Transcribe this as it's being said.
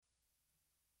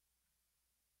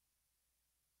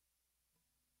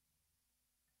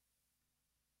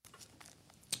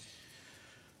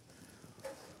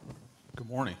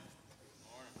Morning.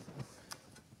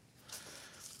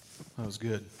 That was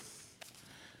good.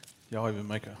 Y'all even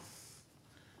make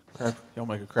a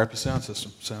crappy sound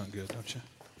system sound good, don't you?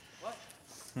 What?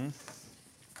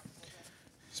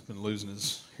 He's been losing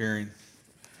his hearing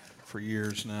for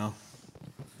years now.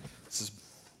 This is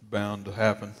bound to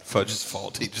happen. Fudge's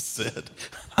fault, he just said.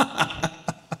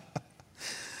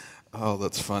 Oh,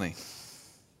 that's funny.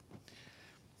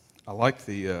 I like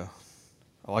the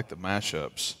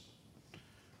mashups.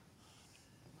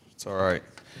 It's all right.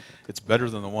 It's better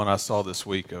than the one I saw this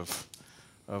week of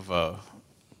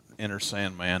Enter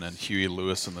Sandman and Huey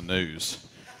Lewis and the News.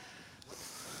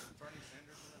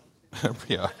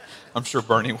 Yeah, I'm sure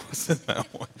Bernie was in that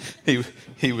one.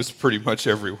 He was pretty much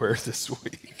everywhere this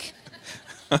week.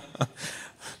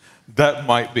 That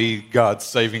might be God's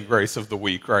saving grace of the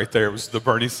week right there. It was the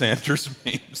Bernie Sanders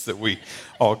memes that we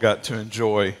all got to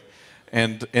enjoy.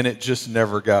 And it just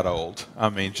never got old. I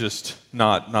mean, just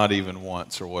not even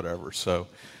once or whatever. So,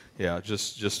 yeah,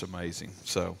 just amazing.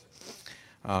 So,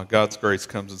 God's grace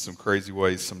comes in some crazy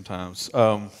ways sometimes.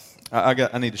 I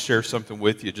need to share something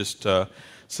with you just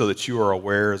so that you are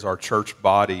aware. As our church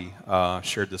body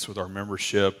shared this with our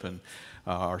membership and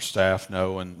our staff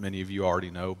know, and many of you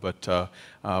already know. But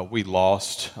we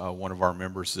lost one of our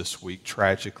members this week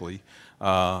tragically.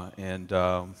 Yeah,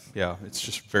 it's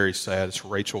just very sad. It's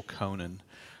Rachel Conan,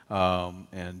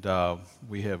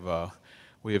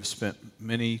 we have spent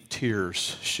many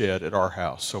tears shed at our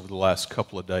house over the last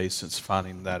couple of days since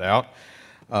finding that out.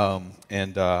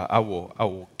 I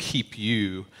will keep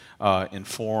you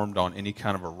informed on any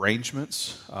kind of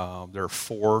arrangements. There are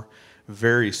 4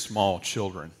 very small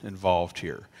children involved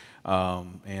here,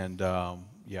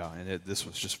 this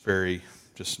was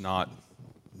just not,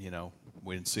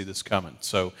 we didn't see this coming.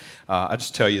 So I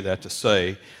just tell you that to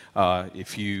say,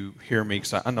 if you hear me,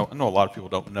 because I know a lot of people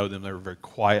don't know them. They were very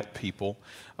quiet people,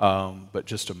 but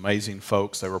just amazing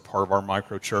folks. They were part of our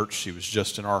micro church. She was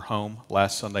just in our home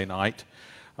last Sunday night,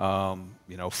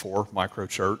 for micro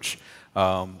church.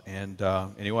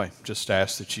 Anyway, just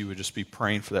ask that you would just be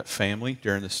praying for that family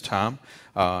during this time.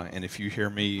 And if you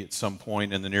hear me at some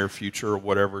point in the near future or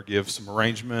whatever, give some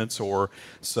arrangements or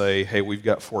say, hey, we've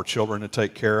got 4 children to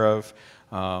take care of,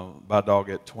 my dog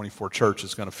at 24 Church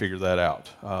is going to figure that out.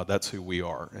 That's who we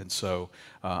are. And so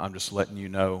I'm just letting you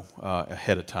know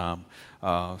ahead of time.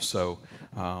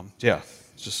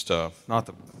 Just not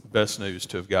the best news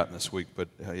to have gotten this week, but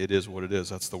it is what it is.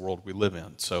 That's the world we live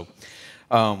in. So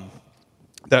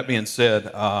that being said,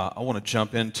 I want to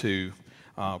jump into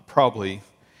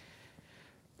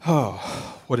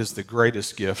what is the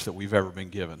greatest gift that we've ever been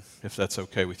given, if that's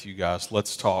okay with you guys.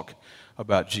 Let's talk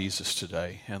about Jesus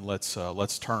today, and let's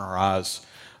turn our eyes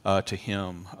to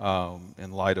Him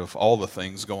in light of all the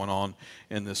things going on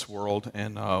in this world,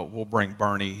 and we'll bring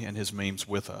Bernie and his memes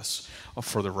with us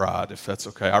for the ride, if that's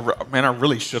okay. I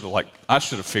really should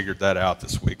have figured that out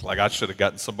this week. Like, I should have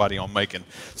gotten somebody on making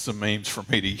some memes for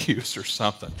me to use or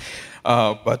something.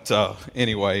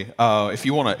 Anyway, if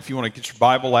you want to get your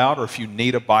Bible out, or if you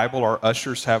need a Bible, our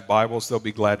ushers have Bibles. They'll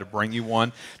be glad to bring you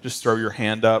one. Just throw your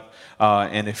hand up.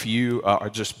 And if you are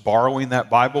just borrowing that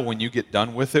Bible, when you get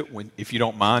done with it, if you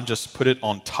don't mind, just put it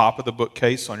on top of the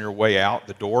bookcase on your way out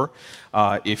the door.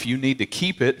 If you need to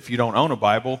keep it, if you don't own a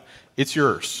Bible, it's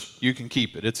yours. You can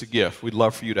keep it. It's a gift. We'd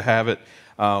love for you to have it.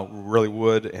 We really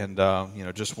would, and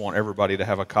just want everybody to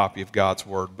have a copy of God's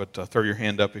Word. But throw your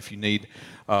hand up if you need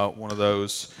one of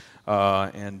those,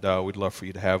 and we'd love for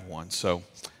you to have one. So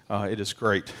it is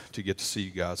great to get to see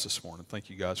you guys this morning. Thank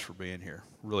you guys for being here.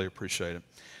 Really appreciate it.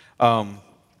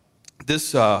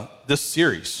 This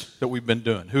series that we've been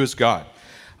doing, Who is God?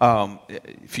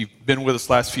 If you've been with us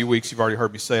last few weeks, you've already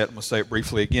heard me say it. I'm going to say it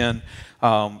briefly again.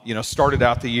 Started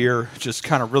out the year just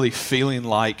kind of really feeling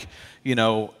like,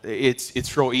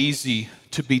 it's real easy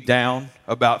to be down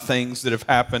about things that have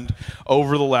happened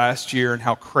over the last year and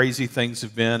how crazy things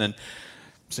have been. And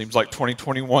it seems like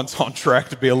 2021's on track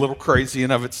to be a little crazy in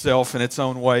of itself in its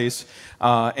own ways.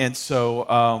 In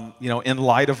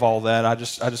light of all that, I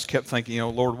just kept thinking,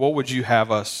 Lord, what would you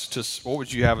have us to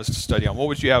study on? What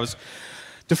would you have us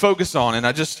to focus on? And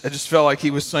I just felt like He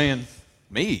was saying,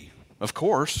 me, of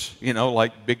course,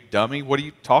 like big dummy. What are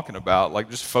you talking about? Like,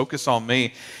 just focus on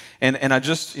me. And I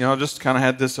just kind of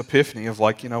had this epiphany of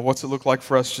like, what's it look like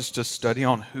for us just to study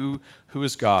on who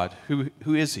is God? Who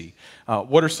is He?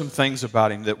 What are some things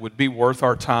about Him that would be worth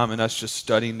our time and us just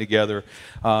studying together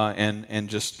and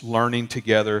just learning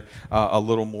together a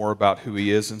little more about who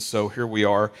He is? And so here we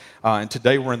are. And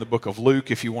today we're in the book of Luke.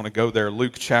 If you want to go there,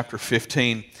 Luke chapter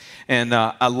 15. And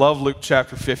I love Luke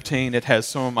chapter 15. It has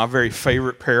some of my very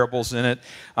favorite parables in it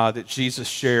that Jesus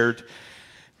shared.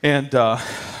 And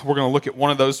we're going to look at one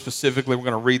of those specifically. We're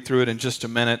going to read through it in just a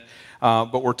minute.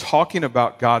 But we're talking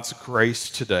about God's grace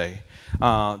today,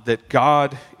 that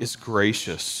God is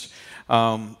gracious.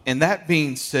 And that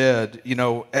being said,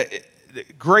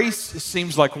 grace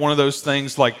seems like one of those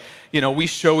things like, we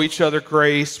show each other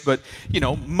grace, but,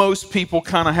 most people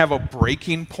kind of have a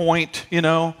breaking point,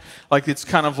 like it's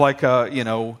kind of like,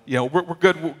 we're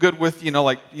good with,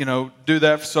 do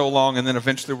that for so long. And then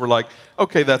eventually we're like,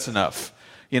 okay, that's enough.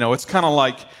 It's kind of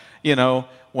like,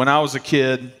 when I was a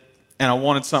kid and I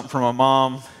wanted something from my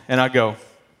mom and I go,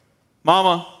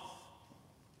 Mama,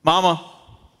 Mama,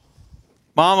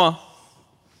 Mama,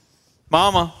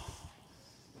 Mama,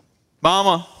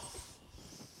 Mama,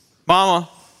 Mama,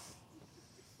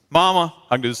 Mama.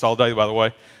 I can do this all day, by the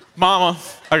way. Mama.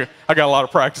 I got a lot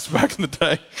of practice back in the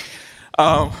day.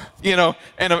 And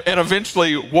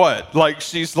eventually what? Like,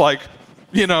 she's like,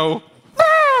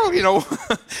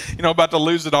 about to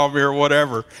lose it on me or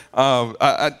whatever.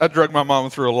 I drug my mom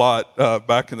through a lot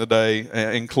back in the day,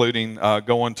 including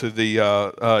going to the,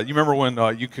 you remember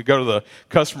when you could go to the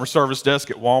customer service desk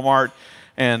at Walmart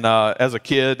and as a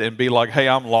kid and be like, hey,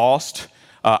 I'm lost?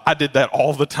 I did that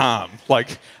all the time.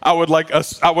 Like I would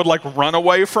run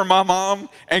away from my mom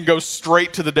and go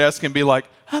straight to the desk and be like,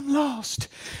 I'm lost.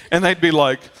 And they'd be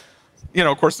like,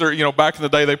 of course, they're, back in the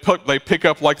day, they pick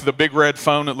up like the big red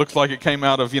phone that looks like it came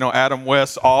out of, Adam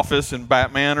West's office in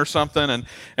Batman or something.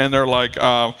 And they're like,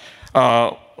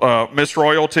 Miss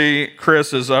Royalty,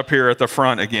 Chris is up here at the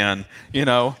front again,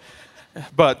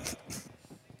 But,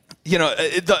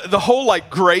 the whole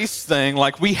like grace thing,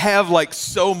 like we have like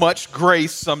so much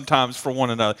grace sometimes for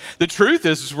one another. The truth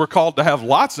is we're called to have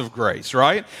lots of grace,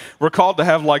 right? We're called to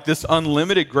have like this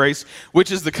unlimited grace,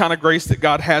 which is the kind of grace that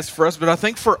God has for us. But I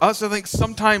think for us,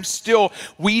 sometimes still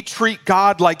we treat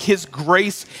God like his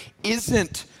grace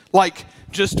isn't like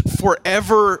just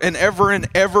forever and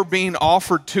ever being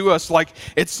offered to us. Like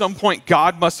at some point,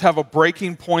 God must have a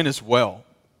breaking point as well.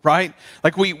 Right?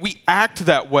 Like we act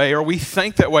that way or we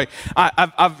think that way.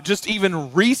 I've just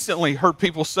even recently heard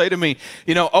people say to me,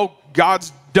 oh,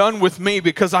 God's done with me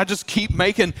because I just keep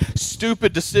making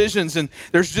stupid decisions and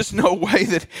there's just no way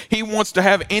that he wants to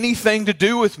have anything to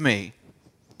do with me.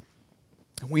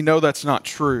 And we know that's not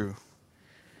true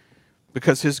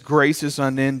because his grace is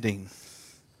unending.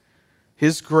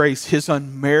 His grace, his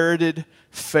unmerited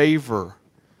favor,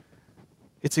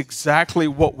 it's exactly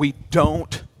what we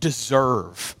don't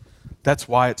deserve. That's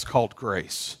why it's called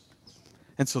grace.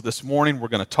 And so this morning we're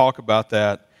going to talk about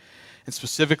that. And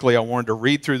specifically, I wanted to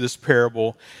read through this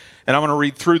parable. And I'm going to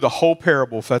read through the whole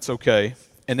parable, if that's okay.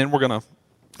 And then we're going to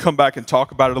come back and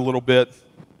talk about it a little bit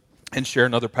and share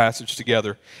another passage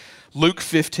together. Luke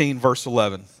 15, verse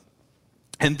 11.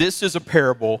 And this is a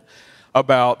parable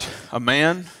about a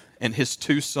man and his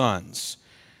two sons.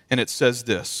 And it says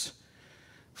this,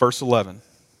 verse 11,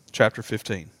 chapter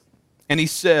 15. And he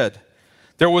said,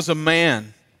 there was a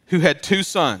man who had two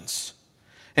sons,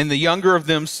 and the younger of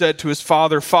them said to his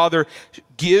father, Father,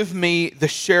 give me the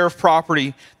share of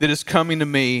property that is coming to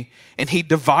me. And he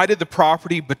divided the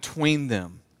property between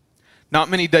them. Not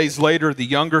many days later, the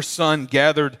younger son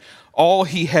gathered all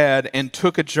he had and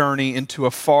took a journey into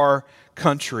a far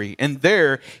country. And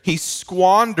there he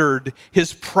squandered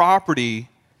his property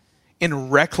in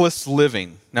reckless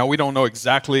living. Now, we don't know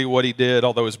exactly what he did,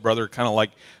 although his brother kind of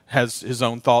like has his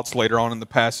own thoughts later on in the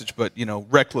passage, but,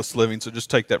 reckless living, so just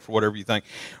take that for whatever you think.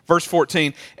 Verse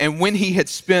 14, and when he had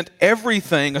spent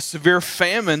everything, a severe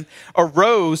famine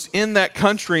arose in that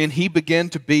country, and he began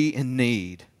to be in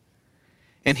need.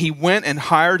 And he went and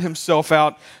hired himself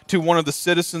out to one of the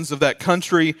citizens of that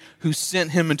country, who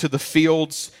sent him into the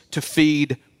fields to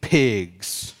feed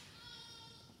pigs.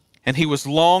 And he was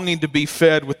longing to be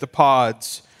fed with the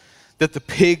pods that the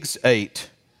pigs ate,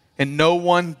 and no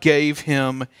one gave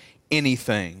him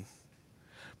anything.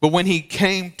 But when he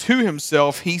came to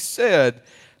himself, he said,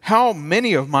 how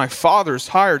many of my father's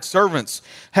hired servants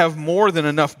have more than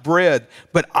enough bread,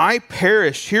 but I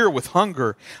perish here with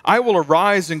hunger? I will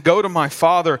arise and go to my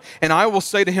father, and I will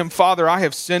say to him, Father, I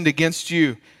have sinned against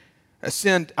you. I've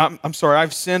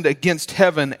sinned against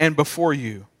heaven and before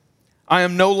you. I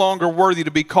am no longer worthy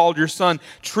to be called your son.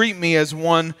 Treat me as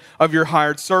one of your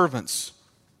hired servants.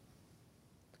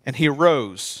 And he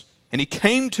arose, and he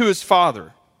came to his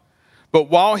father. But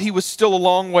while he was still a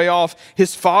long way off,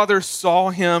 his father saw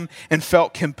him and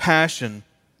felt compassion,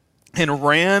 and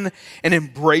ran and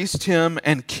embraced him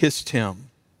and kissed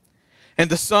him. And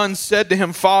the son said to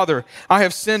him, Father, I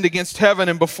have sinned against heaven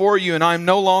and before you, and I am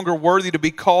no longer worthy to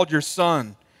be called your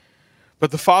son.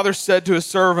 But the father said to his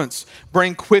servants,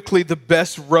 bring quickly the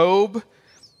best robe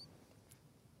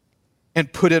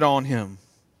and put it on him.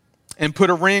 and put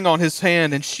a ring on his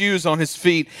hand and shoes on his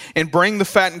feet, and bring the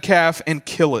fattened calf and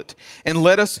kill it. And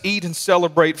let us eat and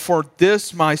celebrate, for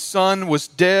this my son was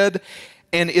dead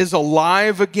and is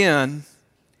alive again.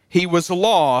 He was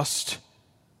lost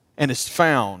and is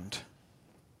found."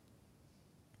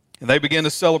 And they began to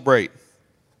celebrate.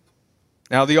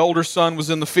 Now the older son was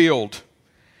in the field,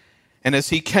 and as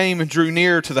he came and drew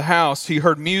near to the house, he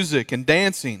heard music and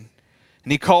dancing.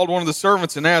 And he called one of the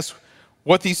servants and asked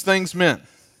what these things meant.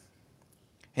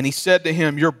 And he said to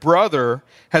him, "Your brother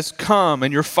has come,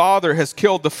 and your father has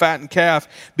killed the fattened calf,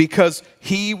 because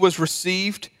he has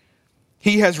received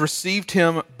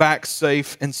him back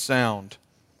safe and sound."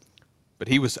 But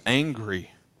he was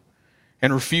angry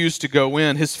and refused to go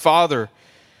in. His father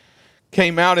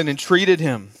came out and entreated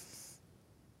him.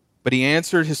 But he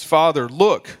answered his father,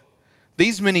 "Look,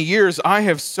 these many years I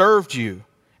have served you,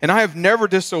 and I have never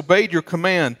disobeyed your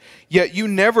command, yet you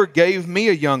never gave me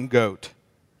a young goat,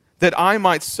 that I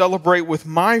might celebrate with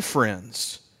my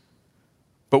friends.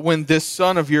 But when this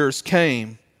son of yours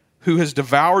came, who has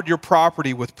devoured your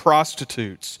property with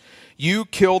prostitutes, you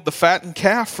killed the fattened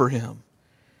calf for him."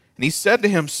 And he said to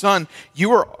him, "Son,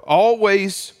 you are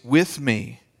always with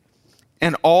me,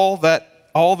 and all that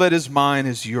is mine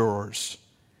is yours.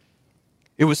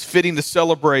 It was fitting to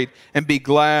celebrate and be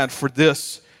glad, for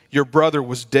this your brother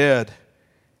was dead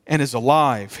and is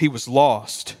alive. He was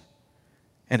lost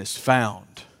and is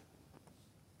found."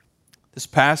 This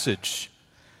passage,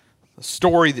 the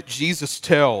story that Jesus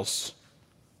tells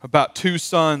about two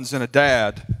sons and a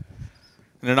dad,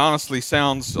 and it honestly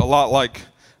sounds a lot like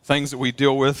things that we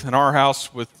deal with in our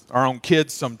house with our own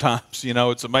kids sometimes.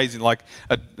 It's amazing, like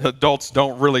adults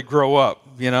don't really grow up,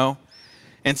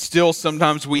 and still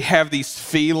sometimes we have these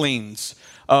feelings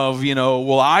of,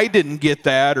 well, I didn't get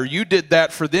that, or you did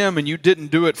that for them and you didn't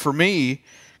do it for me,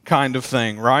 kind of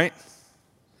thing, right?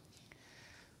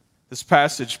 This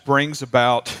passage brings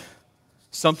about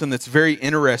something that's very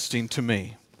interesting to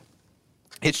me.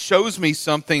 It shows me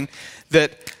something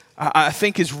that I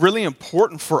think is really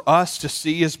important for us to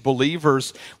see as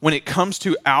believers when it comes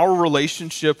to our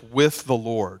relationship with the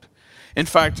Lord. In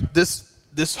fact,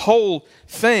 this whole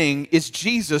thing is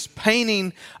Jesus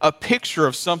painting a picture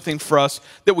of something for us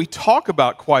that we talk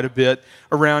about quite a bit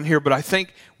around here, but I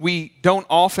think we don't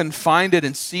often find it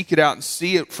and seek it out and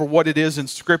see it for what it is in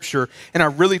Scripture. And I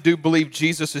really do believe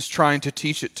Jesus is trying to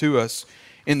teach it to us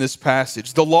in this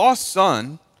passage. The lost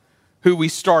son, who we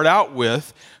start out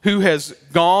with, who has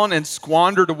gone and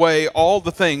squandered away all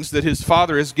the things that his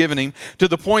father has given him, to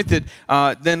the point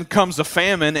that then comes a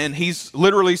famine, and he's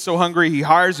literally so hungry he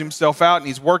hires himself out and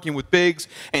he's working with pigs,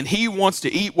 and he wants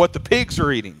to eat what the pigs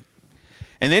are eating.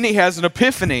 And then he has an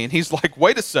epiphany, and he's like,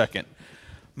 wait a second,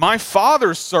 my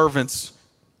father's servants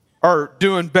are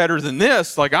doing better than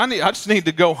this. Like, I just need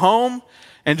to go home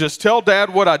and just tell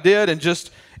Dad what I did, and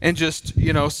just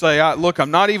say, look, I'm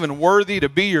not even worthy to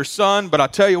be your son, but I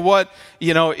tell you what,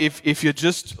 if you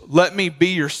just let me be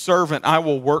your servant, I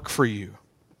will work for you.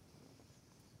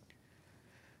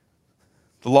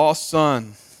 The lost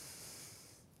son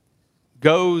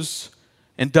goes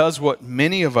and does what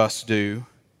many of us do.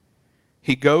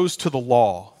 He goes to the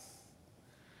law.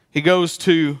 He goes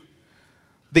to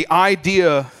the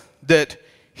idea that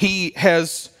he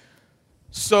has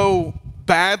so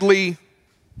badly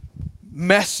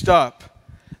messed up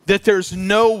that there's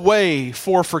no way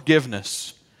for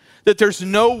forgiveness, that there's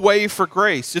no way for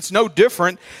grace. It's no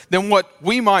different than what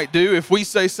we might do if we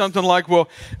say something like, well,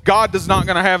 God is not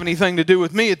going to have anything to do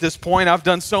with me at this point. I've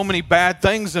done so many bad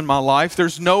things in my life.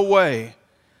 There's no way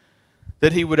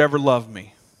that he would ever love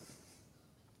me.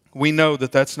 We know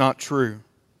that that's not true.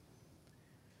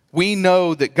 We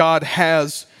know that God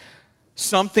has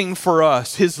something for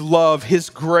us, his love, his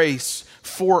grace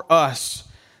for us,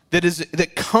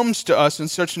 that comes to us in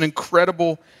such an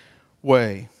incredible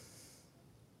way.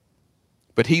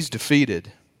 But he's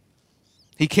defeated.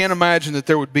 He can't imagine that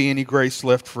there would be any grace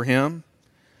left for him.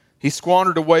 He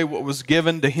squandered away what was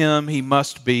given to him. He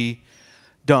must be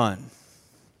done.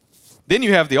 Then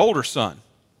you have the older son.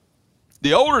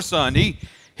 The older son,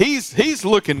 he's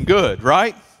looking good,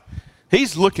 right?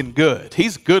 He's looking good.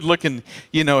 He's good looking.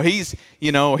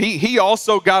 He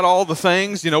also got all the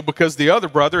things, because the other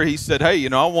brother, he said, hey,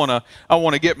 I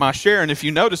want to get my share. And if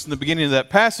you notice in the beginning of that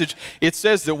passage, it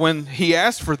says that when he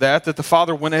asked for that the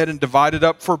father went ahead and divided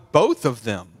up for both of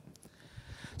them.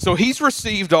 So he's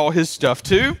received all his stuff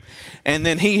too. And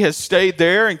then he has stayed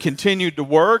there and continued to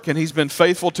work, and he's been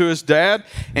faithful to his dad,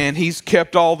 and he's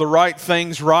kept all the right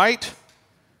things right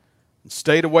and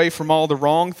stayed away from all the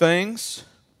wrong things.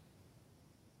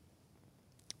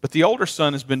 But the older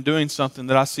son has been doing something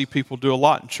that I see people do a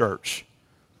lot in church.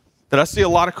 that I see a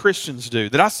lot of Christians do,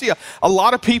 that I see a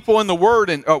lot of people in the world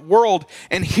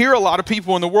and hear a lot of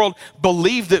people in the world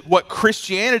believe that what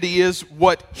Christianity is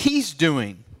what he's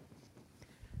doing,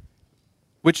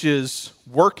 which is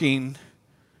working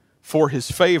for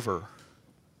his favor.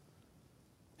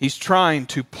 He's trying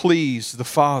to please the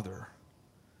Father,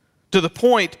 to the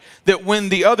point that when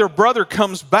the other brother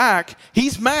comes back,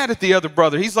 he's mad at the other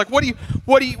brother. He's like, what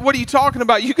are you talking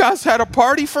about? You guys had a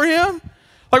party for him?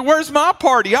 Like, where's my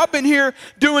party? I've been here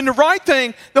doing the right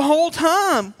thing the whole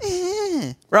time.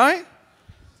 Right?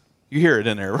 You hear it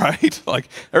in there, right? Like,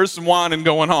 there's some whining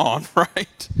going on,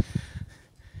 right?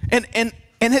 And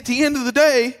at the end of the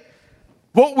day,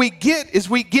 what we get is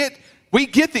we get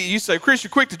that. You say, Chris,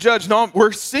 you're quick to judge. No,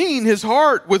 we're seeing his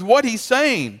heart with what he's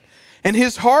saying. And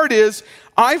his heart is,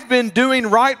 I've been doing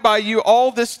right by you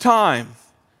all this time.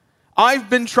 I've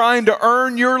been trying to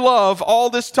earn your love all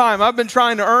this time. I've been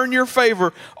trying to earn your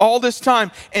favor all this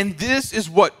time. And this is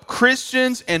what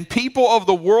Christians and people of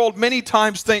the world many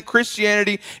times think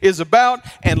Christianity is about.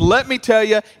 And let me tell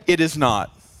you, it is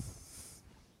not.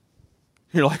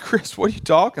 You're like, Chris, what are you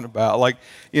talking about? Like,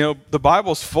 the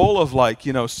Bible's full of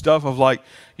stuff of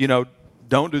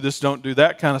don't do this, don't do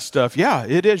that kind of stuff. Yeah,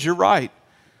 it is. You're right.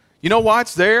 You know why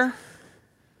it's there?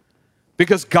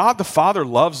 Because God the Father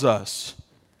loves us.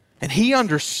 And he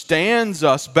understands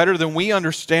us better than we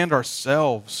understand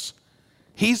ourselves.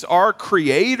 He's our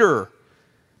creator.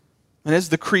 And as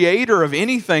the creator of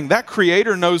anything, that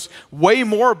creator knows way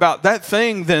more about that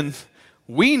thing than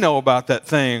we know about that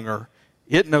thing or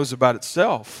it knows about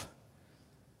itself.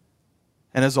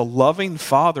 And as a loving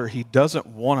Father, he doesn't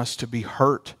want us to be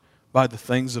hurt by the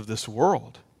things of this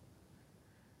world.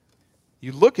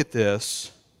 You look at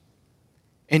this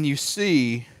and you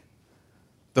see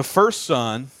the first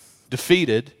son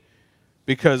defeated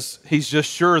because he's just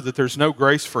sure that there's no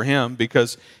grace for him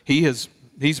because he's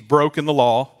broken the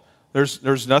law.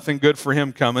 There's nothing good for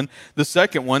him coming. The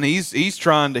second one, he's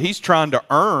trying to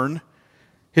earn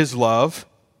his love.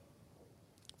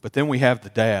 But then we have the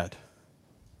dad.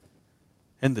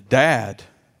 And the dad,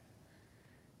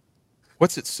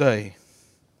 what's it say?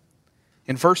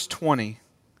 In verse 20,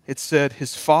 it said,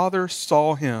 his father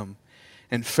saw him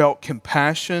and felt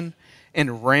compassion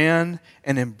and ran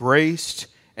and embraced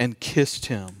and kissed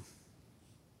him.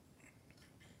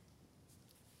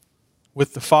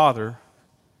 With the Father,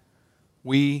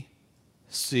 we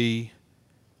see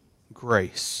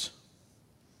grace.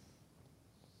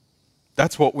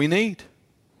 That's what we need.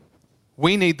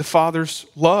 We need the Father's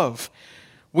love.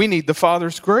 We need the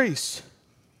Father's grace.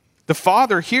 The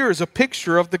Father here is a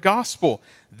picture of the gospel.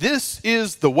 This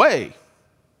is the way.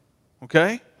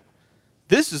 Okay?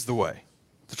 This is the way,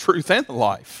 the truth, and the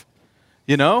life.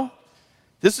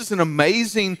 This is an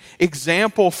amazing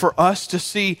example for us to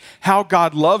see how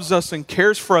God loves us and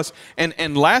cares for us.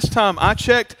 And last time I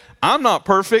checked, I'm not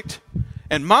perfect,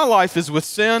 and my life is with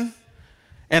sin,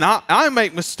 and I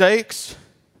make mistakes,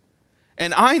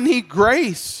 and I need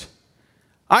grace.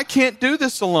 I can't do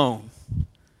this alone.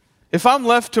 If I'm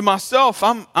left to myself,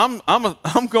 I'm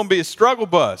going to be a struggle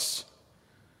bus.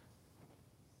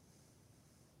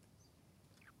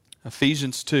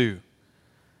 Ephesians 2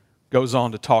 goes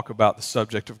on to talk about the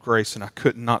subject of grace, and I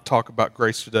could not talk about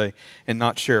grace today and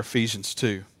not share Ephesians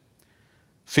 2.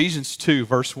 Ephesians 2,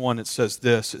 verse 1, it says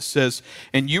this. It says,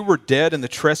 and you were dead in the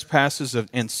trespasses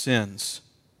and sins.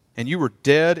 And you were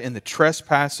dead in the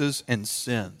trespasses and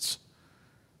sins.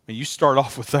 And you start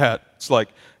off with that. It's like,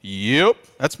 yep,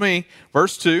 that's me.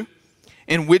 Verse 2,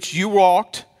 in which you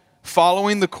walked,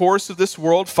 following the course of this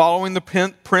world, following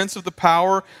the prince of the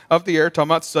power of the air, talking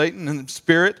about Satan and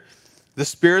the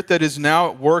spirit that is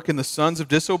now at work in the sons of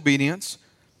disobedience,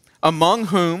 among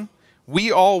whom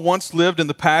we all once lived in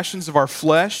the passions of our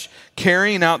flesh,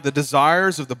 carrying out the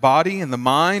desires of the body and the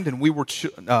mind, and we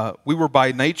were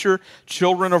by nature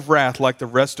children of wrath like the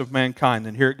rest of mankind.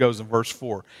 And here it goes in verse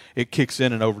 4. It kicks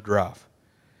in overdrive.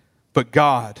 But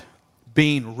God,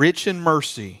 being rich in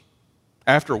mercy,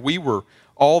 after we were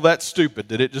all that stupid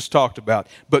that it just talked about,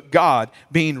 but God,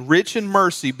 being rich in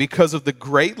mercy because of the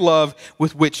great love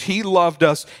with which he loved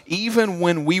us, even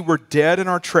when we were dead in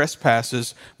our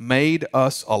trespasses, made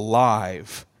us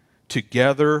alive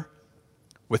together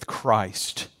with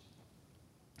Christ.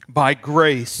 By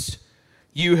grace,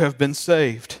 you have been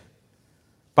saved.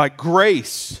 By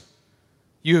grace,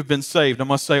 you have been saved. I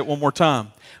must say it one more time.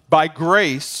 By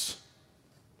grace,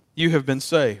 you have been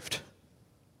saved.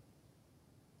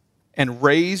 And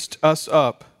raised us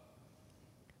up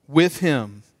with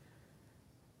him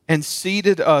and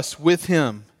seated us with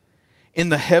him in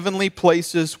the heavenly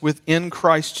places within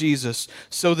Christ Jesus,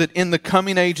 so that in the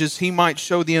coming ages he might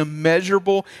show the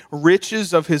immeasurable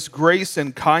riches of his grace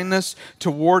and kindness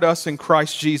toward us in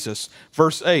Christ Jesus.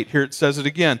 Verse 8, here it says it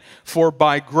again. For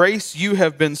by grace you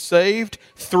have been saved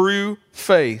through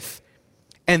faith,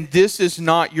 and this is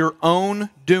not your own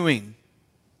doing.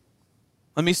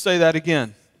 Let me say that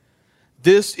again.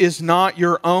 This is not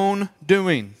your own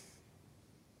doing.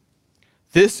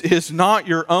 This is not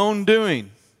your own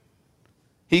doing.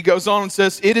 He goes on and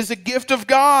says, it is a gift of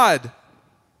God.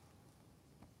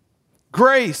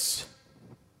 Grace.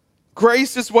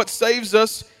 Grace is what saves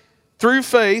us through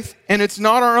faith, and it's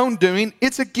not our own doing.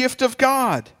 It's a gift of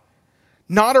God,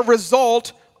 not a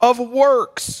result of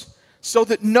works, so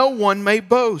that no one may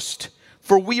boast.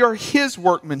 For we are his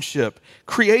workmanship,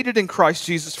 created in Christ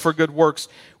Jesus for good works,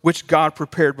 which God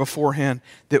prepared beforehand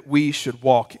that we should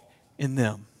walk in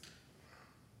them.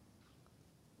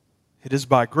 It is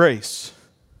by grace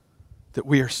that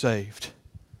we are saved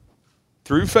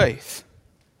through faith,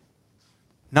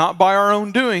 not by our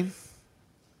own doing.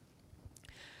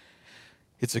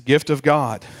 It's a gift of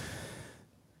God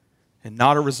and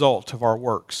not a result of our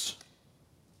works.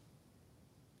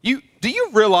 Do you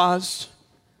realize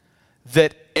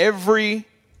that every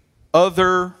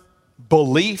other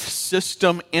belief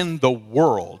system in the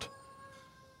world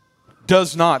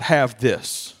does not have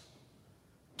this?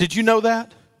 Did you know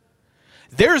that?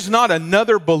 There's not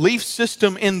another belief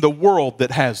system in the world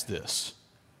that has this.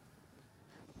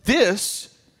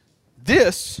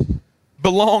 This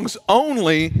belongs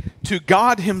only to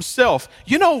God himself.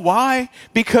 You know why?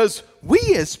 Because we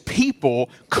as people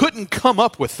couldn't come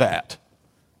up with that.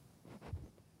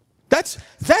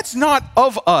 That's not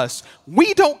of us.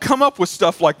 We don't come up with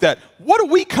stuff like that. What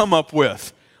do we come up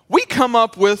with? We come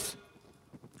up with,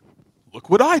 look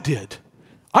what I did.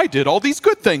 I did all these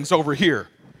good things over here.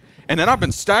 And then I've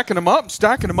been stacking them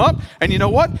up. And you know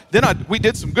what? Then we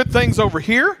did some good things over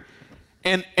here.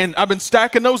 And I've been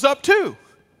stacking those up too.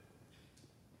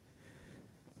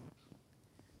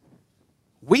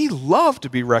 We love to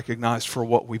be recognized for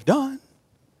what we've done.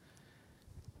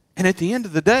 And at the end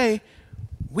of the day,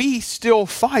 we still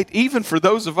fight. Even for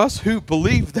those of us who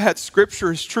believe that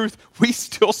Scripture is truth, we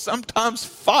still sometimes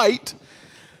fight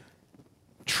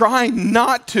trying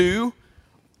not to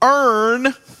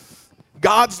earn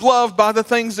God's love by the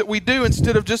things that we do,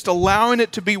 instead of just allowing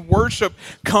it to be worship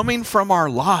coming from our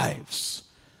lives.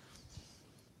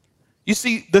 You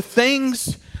see, the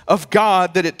things of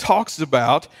God that it talks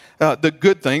about, the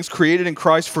good things created in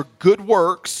Christ for good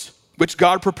works, which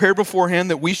God prepared beforehand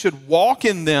that we should walk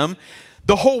in them.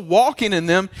 The whole walking in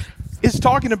them is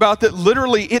talking about that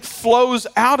literally it flows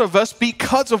out of us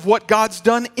because of what God's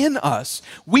done in us.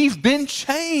 We've been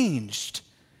changed.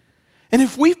 And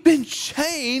if we've been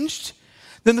changed,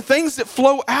 then the things that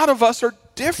flow out of us are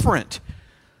different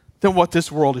than what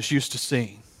this world is used to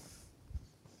seeing.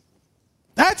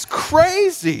 That's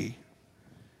crazy.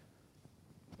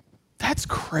 That's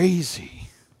crazy.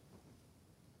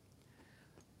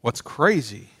 What's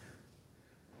crazy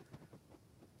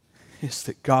is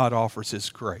that God offers his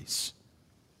grace.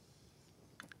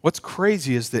 What's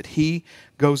crazy is that he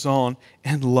goes on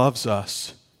and loves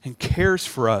us and cares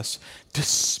for us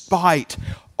despite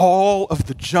all of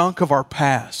the junk of our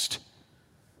past.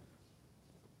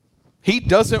 He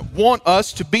doesn't want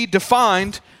us to be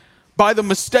defined by the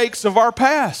mistakes of our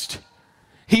past.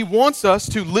 He wants us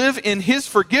to live in his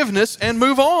forgiveness and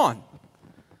move on.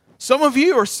 Some of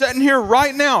you are sitting here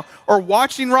right now, or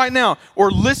watching right now,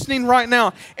 or listening right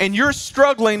now, and you're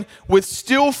struggling with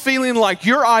still feeling like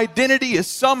your identity is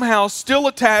somehow still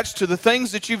attached to the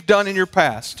things that you've done in your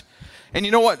past. And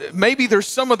you know what? Maybe there's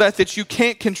some of that you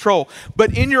can't control.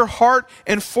 But in your heart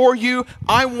and for you,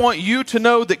 I want you to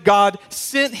know that God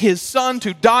sent his son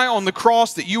to die on the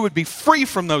cross that you would be free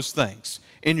from those things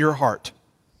in your heart.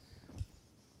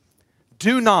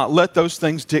 Do not let those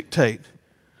things dictate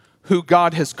who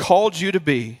God has called you to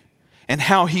be and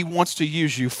how he wants to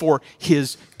use you for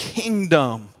his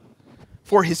kingdom.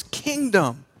 For his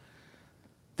kingdom.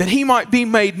 That he might be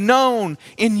made known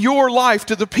in your life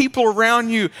to the people around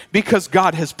you because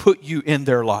God has put you in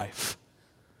their life.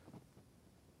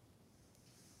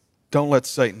 Don't let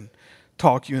Satan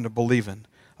talk you into believing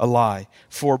a lie.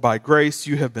 For by grace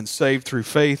you have been saved through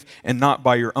faith, and not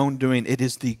by your own doing. It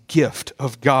is the gift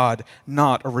of God,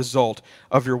 not a result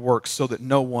of your works, so that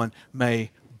no one may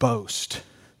boast.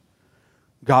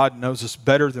 God knows us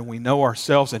better than we know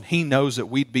ourselves, and he knows that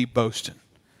we'd be boasting.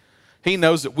 He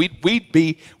knows that we'd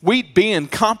be in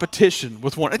competition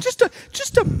with one. And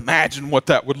just imagine what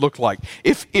that would look like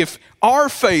if our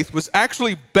faith was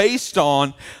actually based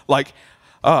on like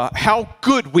how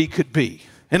good we could be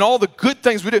and all the good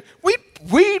things we do,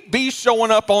 we'd be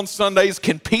showing up on Sundays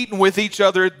competing with each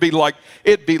other. It'd be like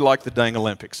the dang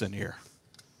Olympics in here.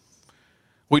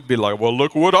 We'd be like, well,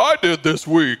 look what I did this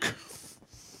week.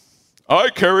 I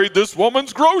carried this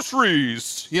woman's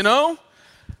groceries, you know?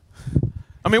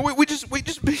 I mean, we just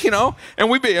be, you know, and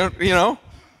we'd be, you know,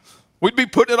 we'd be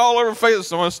putting it all over Facebook.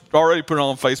 Someone's already put it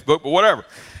on Facebook, but whatever.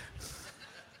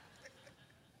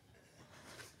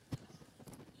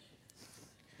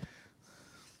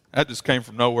 That just came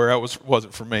from nowhere. That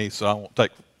wasn't for me, so I won't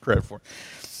take credit for it.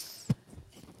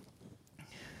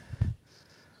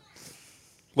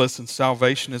 Listen,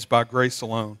 salvation is by grace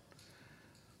alone,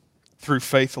 through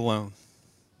faith alone,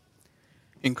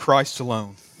 in Christ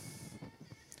alone,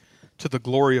 to the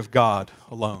glory of God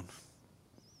alone.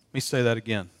 Let me say that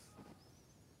again.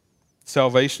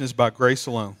 Salvation is by grace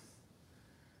alone,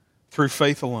 through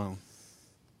faith alone,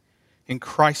 in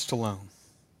Christ alone,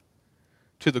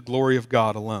 to the glory of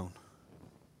God alone.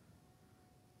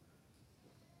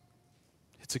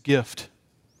 It's a gift.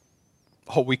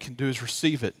 All we can do is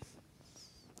receive it.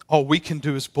 All we can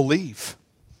do is believe.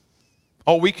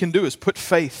 All we can do is put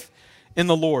faith in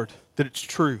the Lord that it's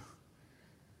true.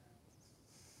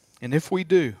 And if we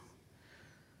do,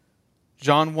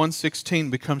 John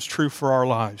 1:16 becomes true for our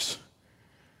lives.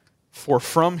 For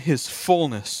from His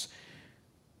fullness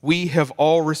we have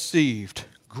all received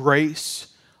grace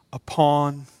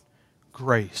upon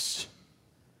grace.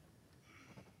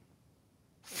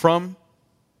 From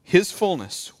His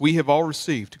fullness we have all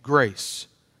received grace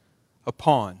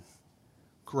upon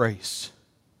grace.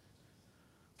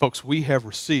 Folks, we have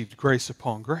received grace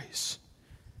upon grace.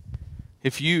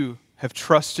 If you have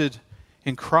trusted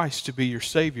in Christ to be your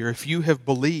Savior, if you have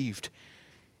believed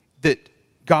that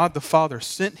God the Father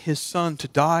sent His Son to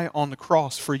die on the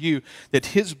cross for you, that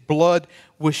His blood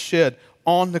was shed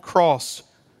on the cross,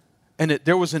 and that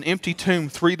there was an empty tomb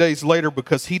 3 days later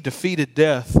because He defeated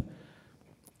death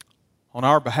on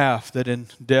our behalf, that in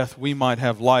death we might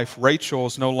have life. Rachel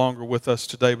is no longer with us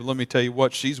today, but let me tell you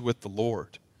what, she's with the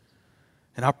Lord.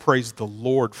 And I praise the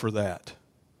Lord for that.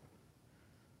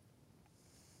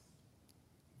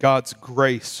 God's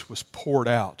grace was poured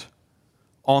out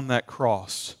on that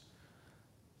cross,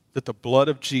 that the blood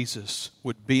of Jesus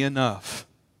would be enough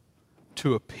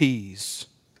to appease,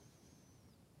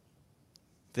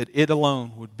 that it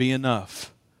alone would be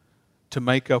enough to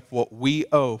make up what we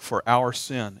owe for our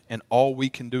sin. And all we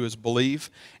can do is believe,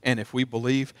 and if we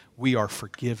believe, we are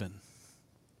forgiven.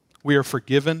 We are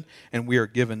forgiven, and we are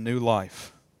given new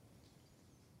life.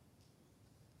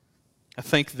 I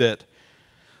think that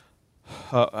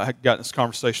I had gotten this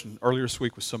conversation earlier this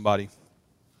week with somebody.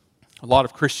 A lot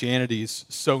of Christianity is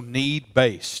so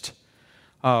need-based.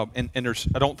 And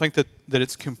I don't think that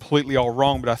it's completely all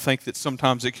wrong, but I think that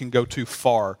sometimes it can go too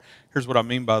far. Here's what I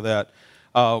mean by that.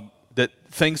 That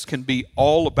things can be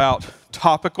all about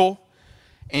topical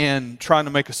and trying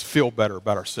to make us feel better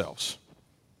about ourselves.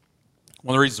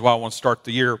 One of the reasons why I want to start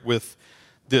the year with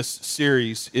this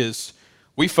series is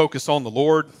we focus on the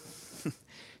Lord.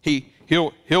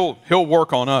 He'll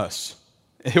work on us.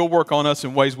 He'll work on us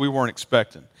in ways we weren't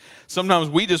expecting. Sometimes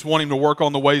we just want Him to work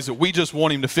on the ways that we just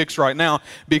want Him to fix right now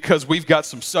because we've got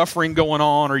some suffering going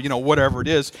on, or, you know, whatever it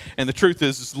is. And the truth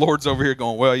is the Lord's over here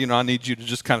going, well, you know, I need you to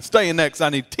just kind of stay in that because I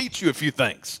need to teach you a few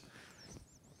things.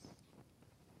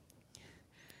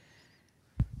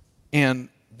 And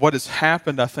what has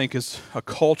happened, I think, is a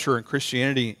culture in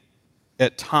Christianity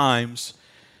at times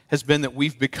has been that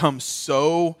we've become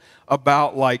so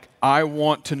about, like, I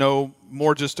want to know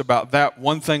more just about that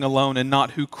one thing alone and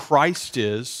not who Christ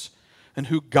is and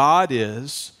who God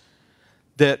is,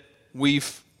 that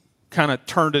we've kind of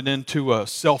turned it into a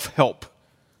self-help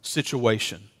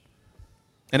situation.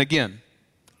 And again,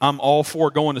 I'm all for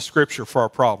going to Scripture for our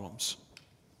problems.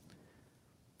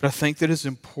 But I think that it's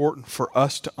important for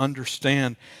us to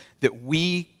understand that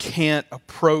we can't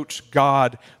approach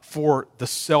God for the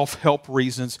self-help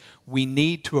reasons. We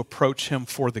need to approach Him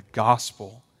for the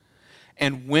gospel.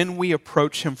 And when we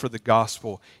approach Him for the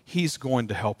gospel, He's going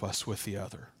to help us with the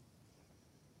other.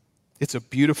 It's a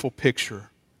beautiful picture.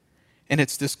 And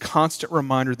it's this constant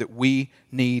reminder that we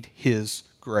need His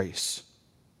grace.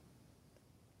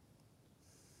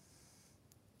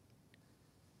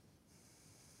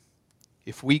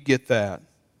 If we get that,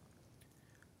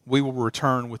 we will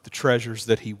return with the treasures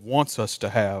that He wants us to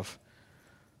have,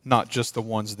 not just the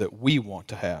ones that we want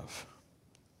to have.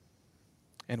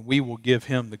 And we will give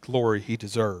Him the glory He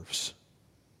deserves.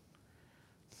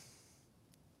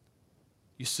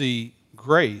 You see,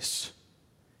 grace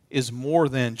is more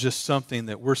than just something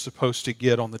that we're supposed to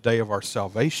get on the day of our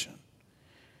salvation.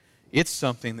 It's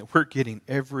something that we're getting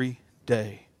every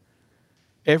day.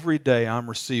 Every day I'm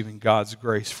receiving God's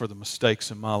grace for the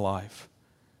mistakes in my life.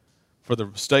 For the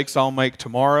mistakes I'll make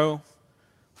tomorrow,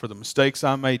 for the mistakes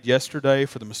I made yesterday,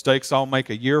 for the mistakes I'll make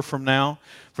a year from now,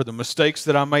 for the mistakes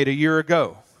that I made a year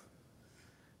ago,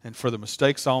 and for the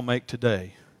mistakes I'll make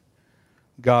today.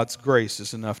 God's grace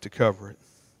is enough to cover it.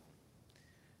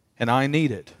 And I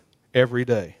need it every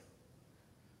day.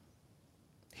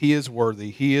 He is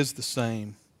worthy. He is the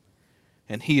same.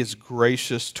 And He is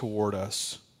gracious toward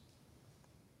us.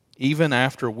 Even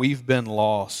after we've been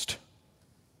lost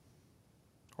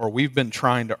or we've been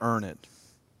trying to earn it,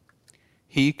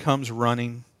 He comes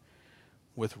running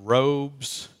with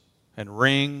robes and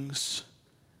rings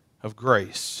of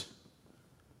grace,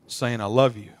 saying, I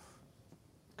love you.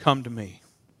 Come to me.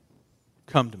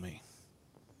 Come to me.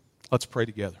 Let's pray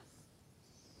together.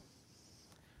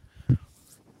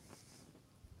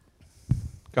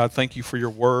 God, thank you for your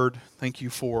word. Thank you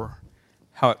for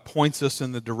how it points us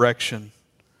in the direction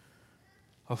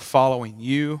of following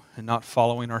you and not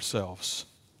following ourselves.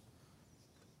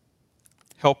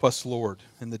 Help us, Lord,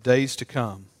 in the days to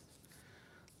come,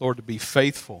 Lord, to be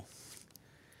faithful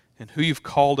in who you've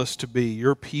called us to be,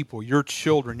 your people, your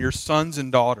children, your sons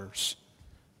and daughters.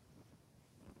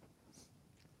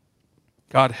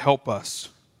 God, help us.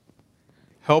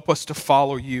 Help us to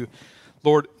follow you.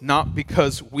 Lord, not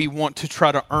because we want to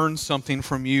try to earn something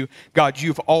from you. God,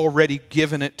 you've already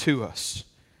given it to us.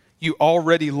 You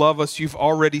already love us. You've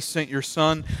already sent your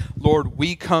Son. Lord,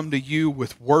 we come to you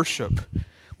with worship.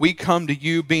 We come to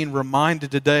you being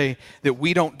reminded today that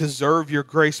we don't deserve your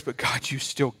grace, but God, you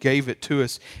still gave it to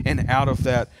us. And out of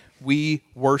that, we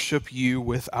worship you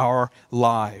with our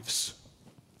lives.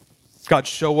 God,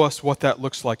 show us what that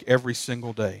looks like every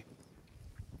single day.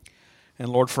 And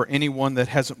Lord, for anyone that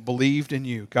hasn't believed in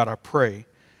you, God, I pray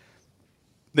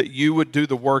that you would do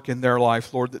the work in their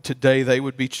life, Lord, that today they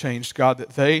would be changed, God,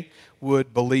 that they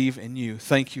would believe in you.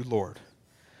 Thank you, Lord.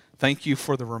 Thank you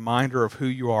for the reminder of who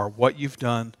you are, what you've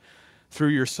done through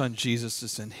your Son, Jesus.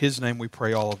 It's in His name we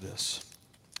pray all of this.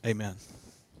 Amen.